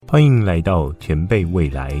欢迎来到前辈未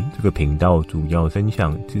来这个频道，主要分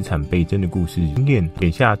享资产倍增的故事经验。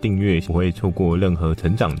点下订阅，不会错过任何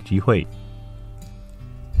成长机会。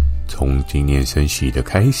从今年升息的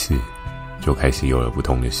开始，就开始有了不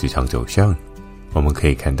同的市场走向。我们可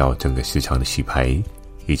以看到整个市场的洗牌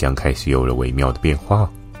也将开始有了微妙的变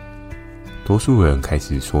化。多数人开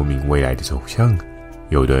始说明未来的走向，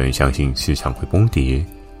有的人相信市场会崩跌，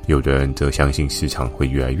有的人则相信市场会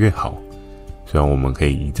越来越好。虽然我们可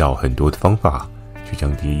以依照很多的方法去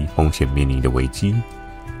降低风险面临的危机，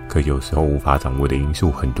可有时候无法掌握的因素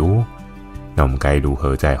很多。那我们该如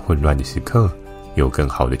何在混乱的时刻有更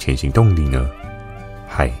好的前行动力呢？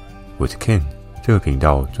嗨，我是 Ken， 这个频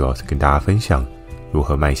道主要是跟大家分享如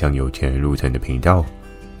何迈向有钱人路程的频道，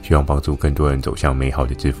希望帮助更多人走向美好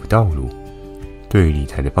的致富道路。对于理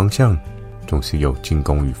财的方向，总是有进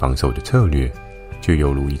攻与防守的策略，就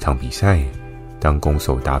犹如一场比赛，当攻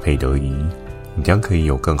守搭配得宜，你将可以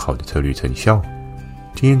有更好的策略成效。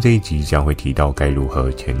今天这一集将会提到该如何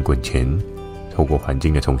钱滚钱，透过环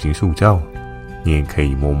境的重新塑造，你也可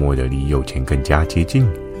以默默的离有钱更加接近。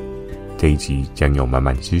这一集将有满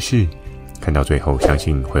满的知识，看到最后相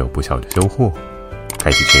信会有不少的收获。开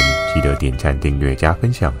始前记得点赞、订阅、加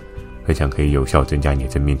分享，分享可以有效增加你的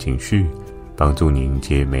正面情绪，帮助你迎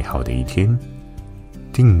接美好的一天。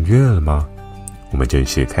订阅了吗？我们正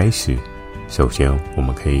式开始。首先我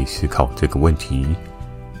们可以思考这个问题：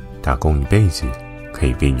打工一辈子可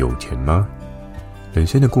以变有钱吗？人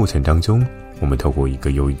生的过程当中，我们透过一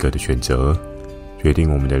个又一个的选择，决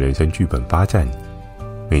定我们的人生剧本发展。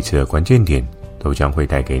每次的关键点都将会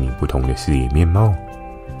带给你不同的视野面貌，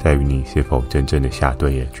在于你是否真正的下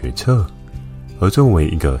对了决策。而作为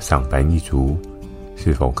一个上班一族，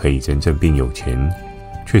是否可以真正变有钱，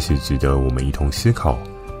确实值得我们一同思考。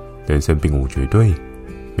人生并无绝对，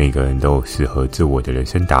每个人都有适合自我的人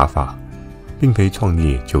生打法，并非创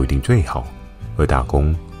业就一定最好，而打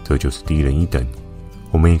工则就是低人一等。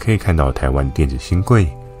我们也可以看到台湾电子新贵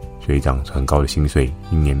水涨船高的薪水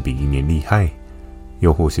一年比一年厉害，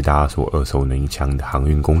又或是大家所耳熟能详的航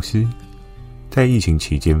运公司，在疫情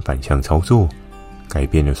期间反向操作，改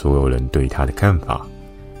变了所有人对他的看法。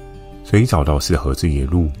所以找到适合自己的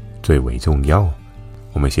路最为重要。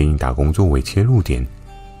我们先以打工作为切入点，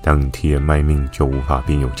当你替人卖命就无法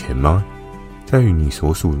变有钱吗？在于你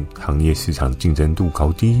所属行业市场竞争度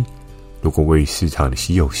高低。如果位于市场的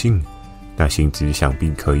稀有性，那薪资想必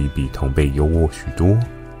可以比同辈优渥许多。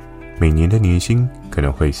每年的年薪可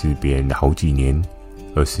能会是别人的好几年，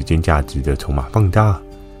而时间价值的筹码放大，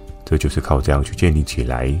这就是靠这样去建立起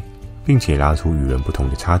来，并且拉出与人不同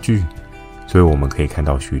的差距。所以我们可以看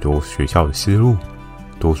到许多学校的思路，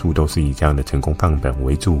多数都是以这样的成功范本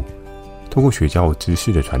为主，透过学校知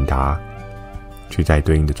识的传达，却在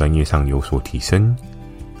对应的专业上有所提升。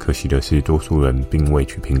可惜的是，多数人并未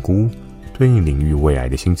去评估对应领域未来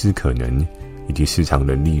的薪资可能，以及市场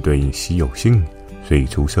人力对应稀有性，所以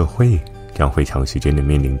出社会将会长时间的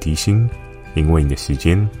面临低薪，因为你的时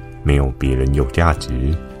间没有别人有价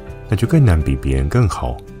值，那就更难比别人更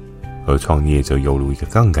好。而创业则犹如一个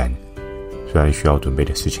杠杆，虽然需要准备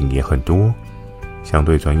的事情也很多，相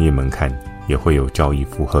对专业门槛也会有较易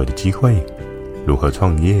负荷的机会。如何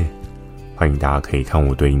创业？欢迎大家可以看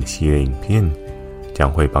我对应的系列影片，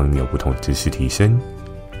将会帮你有不同的知识提升。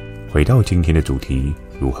回到今天的主题，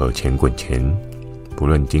如何钱滚钱？不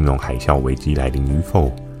论金融海啸危机来临与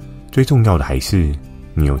否，最重要的还是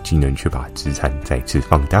你有技能去把资产再次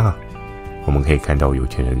放大。我们可以看到有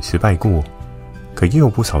钱人失败过，可也有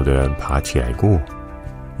不少的人爬起来过。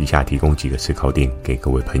以下提供几个思考点给各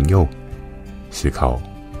位朋友。思考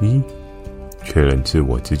一，确认自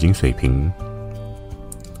我资金水平。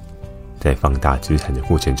在放大资产的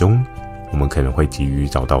过程中，我们可能会急于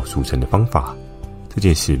找到速成的方法，这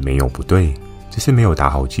件事没有不对，只是没有打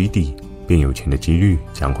好基底，变有钱的几率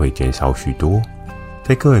将会减少许多。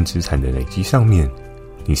在个人资产的累积上面，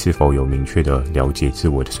你是否有明确的了解自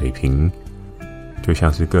我的水平？就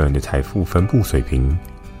像是个人的财富分布水平，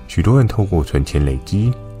许多人透过存钱累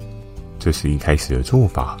积，这是一开始的做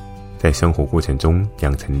法，在生活过程中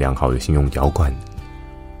养成良好的信用缴管，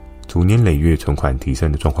逐年累月存款提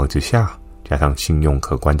升的状况之下，加上信用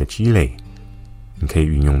可观的积累，你可以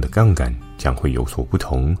运用的杠杆将会有所不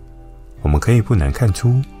同。我们可以不难看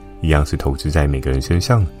出，一样是投资在每个人身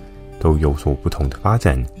上都有所不同的发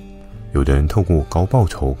展。有的人透过高报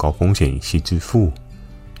酬高风险一夕致富，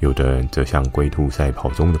有的人则像龟兔赛跑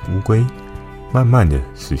中的乌龟，慢慢的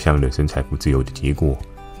驶向人生财富自由的结果。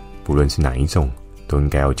不论是哪一种，都应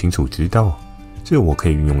该要清楚知道自我可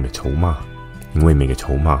以运用的筹码，因为每个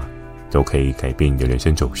筹码都可以改变你的人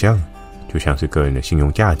生走向。就像是个人的信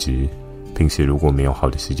用价值，平时如果没有好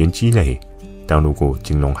的时间积累，但如果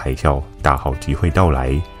金融海啸大好机会到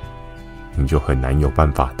来，你就很难有办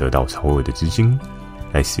法得到超额的资金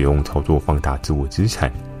来使用操作放大自我资产。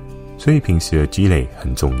所以平时的积累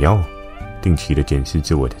很重要，定期的检视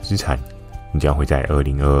自我的资产，你将会在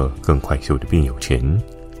2022更快速的变有钱。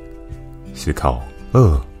思考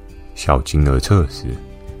2，小金额测试。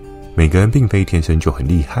每个人并非天生就很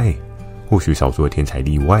厉害，或许少数的天才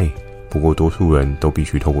例外，不过多数人都必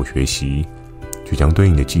须透过学习去将对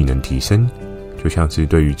应的技能提升。就像是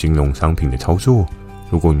对于金融商品的操作，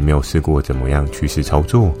如果你没有试过怎么样趋势操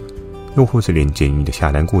作，又或是连简易的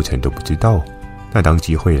下单过程都不知道，那当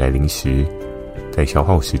机会来临时，在消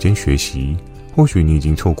耗时间学习，或许你已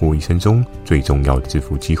经错过一生中最重要的致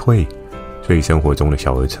富机会。所以生活中的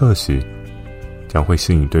小额测试将会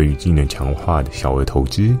是你对于技能强化的小额投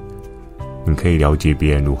资。你可以了解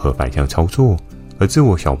别人如何反向操作，而自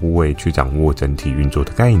我小部位去掌握整体运作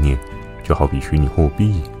的概念，就好比虚拟货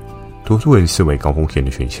币，多数人视为高风险的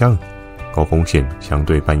选项。高风险相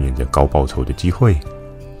对扮演着高报酬的机会，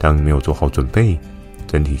当你没有做好准备，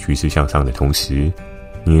整体趋势向上的同时，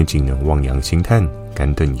你也仅能望洋兴叹，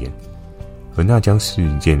干瞪眼，而那将是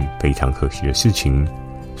一件非常可惜的事情。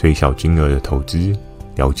所以小金额的投资，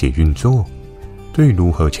了解运作，对于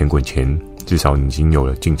如何钱滚钱，至少你已经有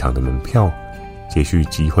了进场的门票，接续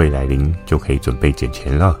机会来临就可以准备捡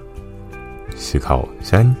钱了。思考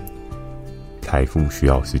3，财富需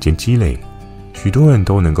要时间积累。许多人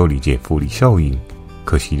都能够理解复利效应，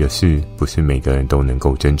可惜的是，不是每个人都能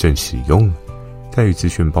够真正使用。在于资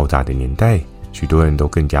讯爆炸的年代，许多人都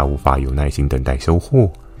更加无法有耐心等待收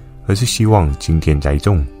获，而是希望今天栽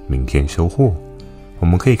种，明天收获。我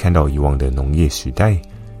们可以看到以往的农业时代，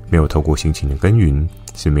没有透过辛勤的耕耘，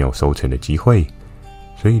是没有收成的机会。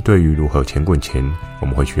所以对于如何钱滚钱，我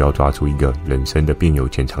们会需要抓出一个人生的变有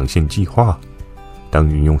钱长线计划。当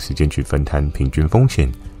运用时间去分摊平均风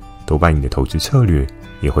险，多半你的投资策略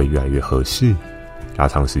也会越来越合适。拉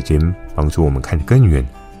长时间帮助我们看得更远，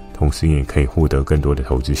同时也可以获得更多的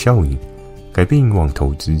投资效应，改变以往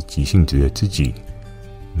投资即兴值的自己。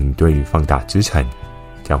你对于放大资产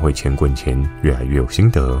将会钱滚钱越来越有心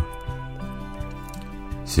得。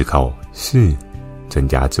思考4，增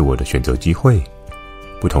加自我的选择机会。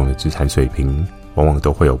不同的资产水平往往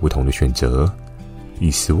都会有不同的选择，以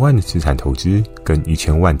10万的资产投资跟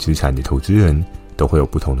1000万资产的投资人都会有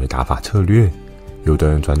不同的打法策略。有的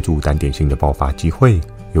人专注单点性的爆发机会，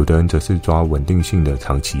有的人则是抓稳定性的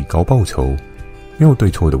长期高报酬。没有对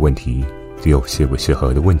错的问题，只有适不适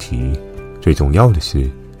合的问题。最重要的是，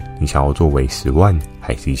你想要作为10万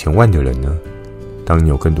还是1000万的人呢？当你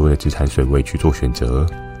有更多的资产水位去做选择，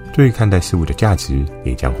对于看待事物的价值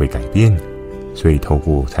也将会改变。所以透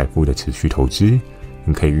过财富的持续投资，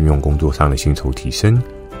你可以运用工作上的薪酬提升，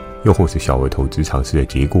又或是小额投资尝试的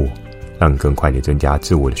结果，让你更快的增加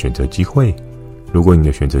自我的选择机会。如果你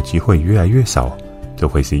的选择机会越来越少，这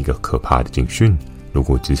会是一个可怕的警讯。如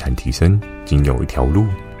果资产提升仅有一条路，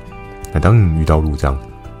那当你遇到路障，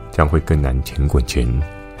将会更难钱滚钱，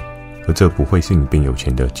而这不会是你变有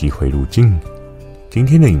钱的机会路径。今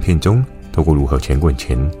天的影片中，透过如何钱滚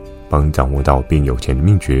钱，帮你掌握到变有钱的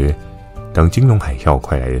秘诀。当金融海啸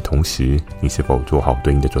快来的同时，你是否做好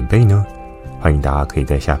对应的准备呢？欢迎大家可以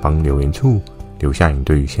在下方留言处留下你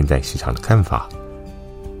对于现在市场的看法。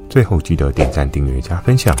最后记得点赞、订阅、加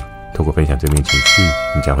分享，透过分享正面情绪，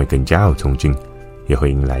你将会更加有冲劲，也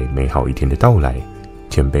会迎来美好一天的到来。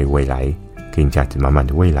前辈未来，给你价值满满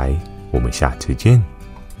的未来。我们下次见。